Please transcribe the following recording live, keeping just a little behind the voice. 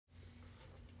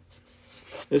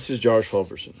This is Josh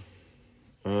Holverson.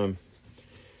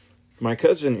 My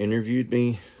cousin interviewed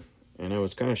me, and I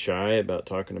was kind of shy about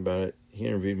talking about it. He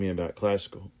interviewed me about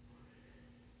classical.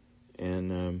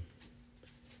 And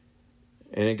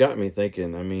it got me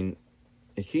thinking. I mean,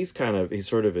 he's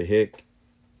sort of a hick.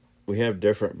 We have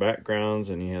different backgrounds,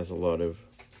 and he's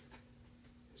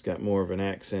got more of an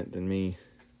accent than me.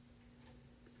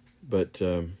 But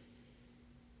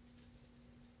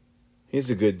he's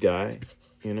a good guy,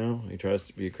 you know. He tries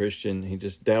to be a Christian. He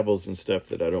just dabbles in stuff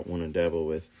that I don't want to dabble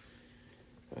with.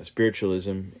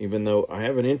 Spiritualism, even though I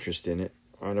have an interest in it,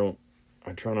 I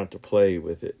try not to play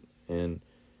with it. And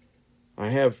I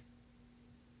have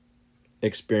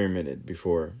experimented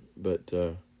before, but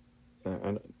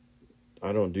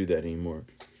I don't do that anymore.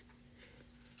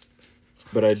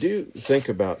 But I do think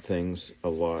about things a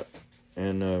lot,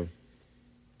 and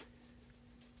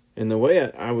the way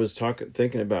I was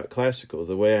thinking about classical,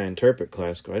 the way I interpret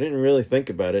classical, I didn't really think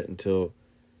about it until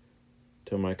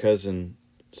my cousin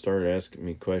started asking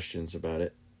me questions about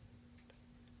it.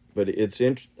 But I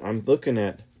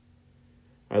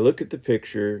look at the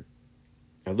picture,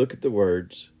 I look at the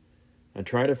words, I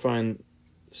try to find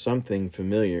something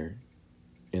familiar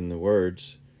in the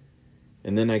words,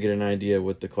 and then I get an idea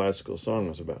what the classical song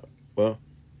was about. Well,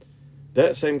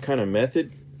 that same kind of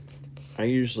method I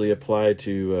usually apply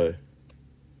to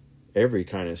every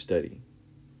kind of study.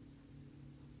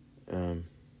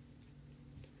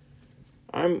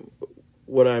 I'm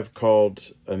what I've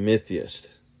called a Mytheist,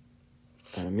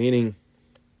 meaning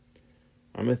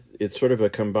it's sort of a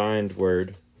combined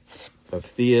word of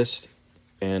theist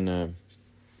and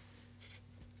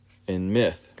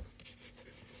myth.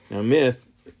 Now, myth,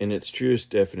 in its truest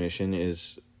definition,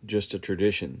 is just a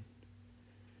tradition,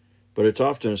 but it's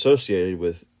often associated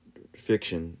with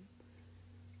fiction,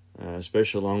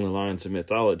 especially along the lines of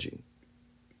mythology.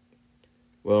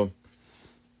 Well,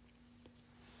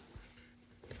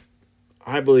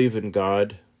 I believe in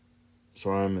God, so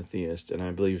I'm a theist, and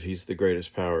I believe He's the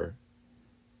greatest power.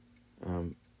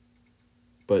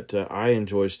 But I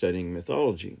enjoy studying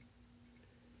mythology.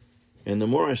 And the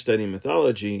more I study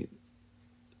mythology,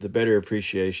 the better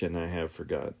appreciation I have for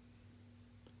God.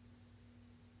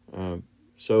 But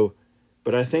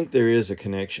I think there is a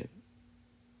connection.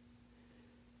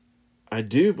 I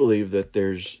do believe that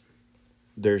there's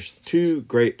two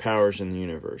great powers in the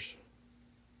universe.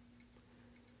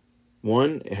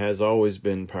 One has always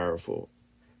been powerful,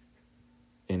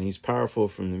 and He's powerful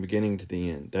from the beginning to the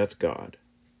end. That's God.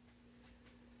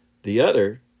 The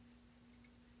other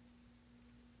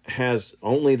has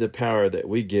only the power that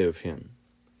we give Him,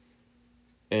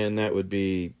 and that would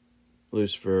be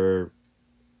Lucifer,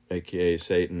 aka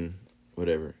Satan,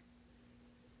 whatever.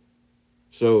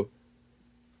 So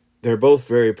they're both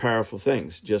very powerful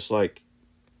things, just like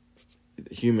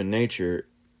human nature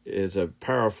is a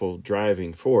powerful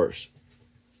driving force.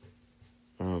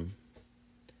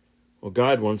 Well,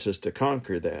 God wants us to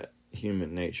conquer that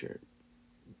human nature,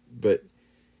 but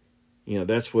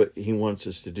that's what He wants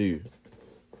us to do.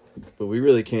 But we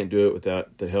really can't do it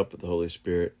without the help of the Holy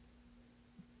Spirit,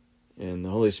 and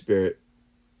the Holy Spirit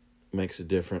makes a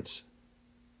difference.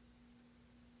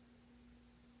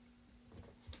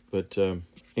 But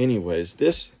anyways,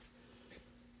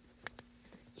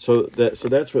 so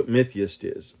that's what Mytheist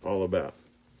is all about.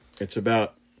 It's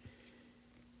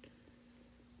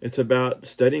about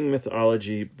studying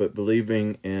mythology, but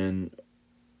believing in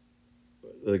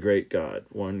the great God,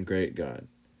 one great God.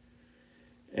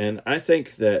 And I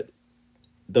think that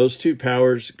those two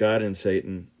powers, God and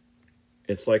Satan,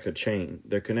 it's like a chain.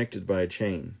 They're connected by a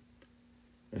chain.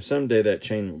 And someday that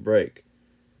chain will break.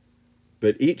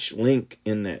 But each link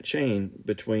in that chain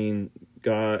between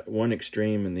God, one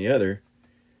extreme and the other,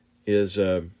 is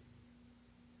an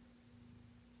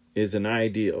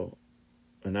ideal,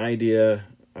 an idea,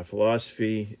 a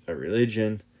philosophy, a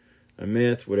religion, a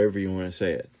myth, whatever you want to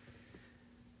say it.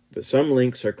 But some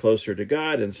links are closer to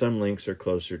God and some links are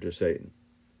closer to Satan.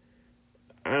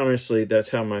 Honestly, that's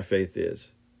how my faith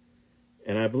is.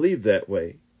 And I believe that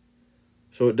way.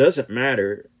 So it doesn't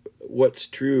matter what's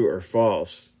true or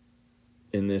false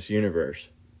in this universe.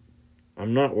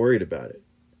 I'm not worried about it,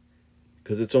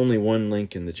 because it's only one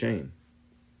link in the chain.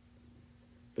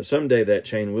 But someday that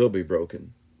chain will be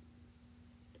broken.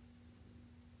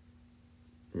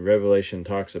 Revelation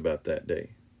talks about that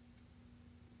day.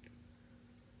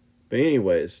 But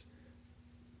anyways,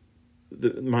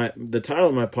 the title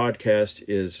of my podcast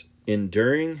is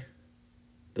Enduring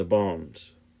the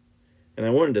Bombs. And I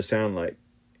wanted to sound like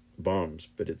bombs,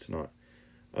 but it's not.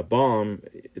 A bomb,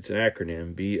 it's an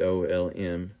acronym,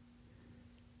 B.O.L.M.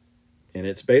 And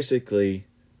it's basically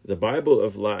the Bible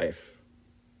of life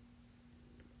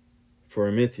for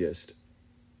a Mytheist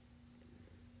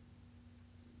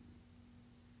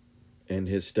and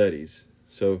his studies.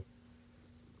 So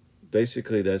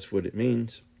basically that's what it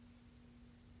means.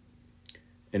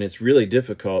 And it's really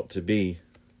difficult to be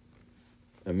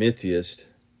a Mytheist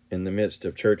in the midst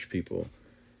of church people,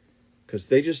 because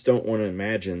they just don't want to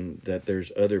imagine that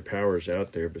there's other powers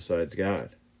out there besides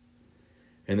God.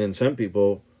 And then some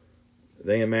people,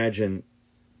 they imagine,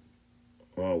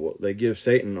 well, they give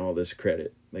Satan all this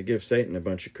credit. They give Satan a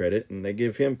bunch of credit, and they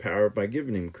give him power by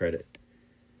giving him credit.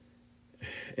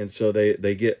 And so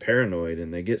they get paranoid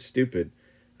and they get stupid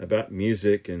about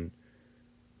music and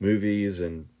movies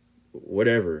and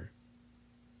whatever.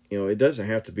 It doesn't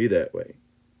have to be that way.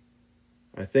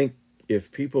 I think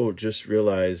if people just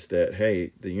realize that,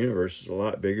 hey, the universe is a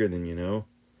lot bigger than you know,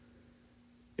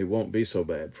 it won't be so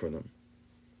bad for them.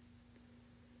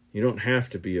 You don't have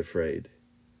to be afraid.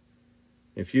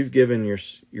 If you've given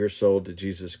your soul to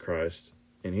Jesus Christ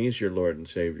and He's your Lord and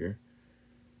Savior,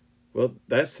 well,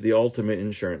 that's the ultimate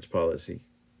insurance policy.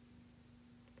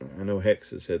 I know Hex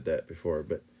has said that before,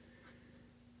 but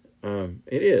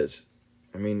it is.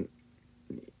 I mean,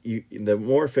 the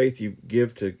more faith you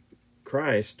give to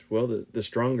Christ, well, the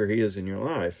stronger He is in your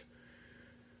life.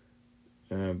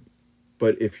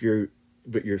 But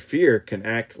your fear can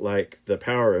act like the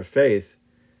power of faith,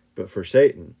 but for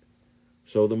Satan.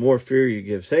 So the more fear you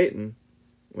give Satan,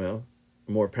 well,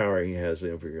 the more power he has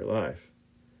over your life.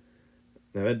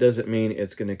 Now that doesn't mean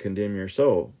it's going to condemn your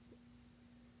soul.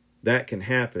 That can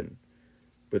happen,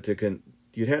 but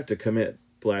you'd have to commit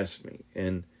blasphemy.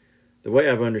 And the way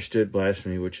I've understood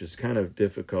blasphemy, which is kind of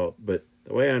difficult, but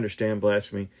the way I understand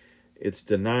blasphemy, it's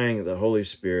denying the Holy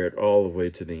Spirit all the way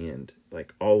to the end,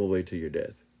 like all the way to your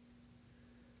death.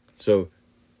 So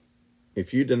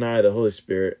if you deny the Holy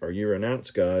Spirit or you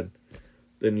renounce God,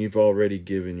 then you've already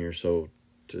given your soul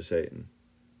to Satan.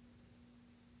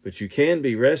 But you can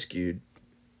be rescued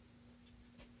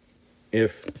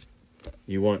if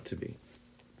you want to be.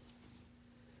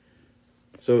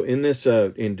 So in this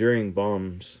Enduring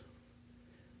B.o.M.S,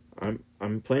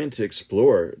 I'm planning to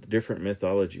explore different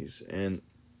mythologies and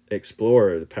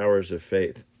explore the powers of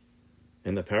faith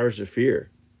and the powers of fear.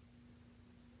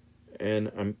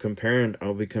 And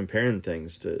I'll be comparing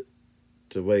things to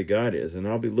the way God is, and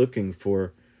I'll be looking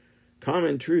for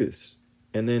common truths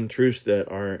and then truths that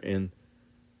are in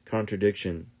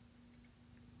contradiction.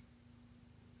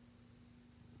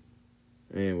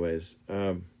 Anyways,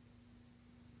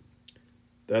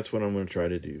 that's what I'm going to try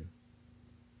to do.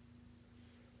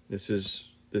 This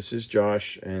is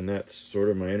Josh, and that's sort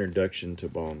of my introduction to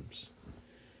B.o.M.S.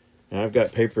 And I've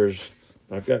got papers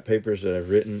that I've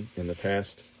written in the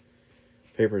past,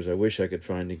 papers I wish I could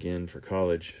find again for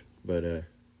college, but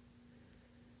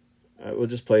we'll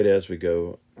just play it as we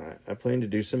go. I plan to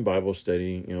do some Bible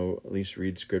study, at least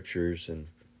read scriptures and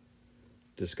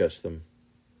discuss them.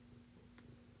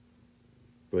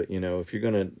 But, if you're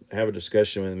going to have a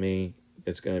discussion with me,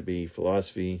 it's going to be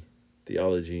philosophy,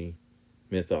 theology,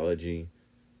 mythology,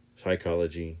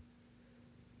 psychology,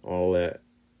 all that.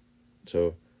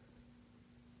 So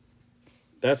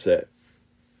that's that.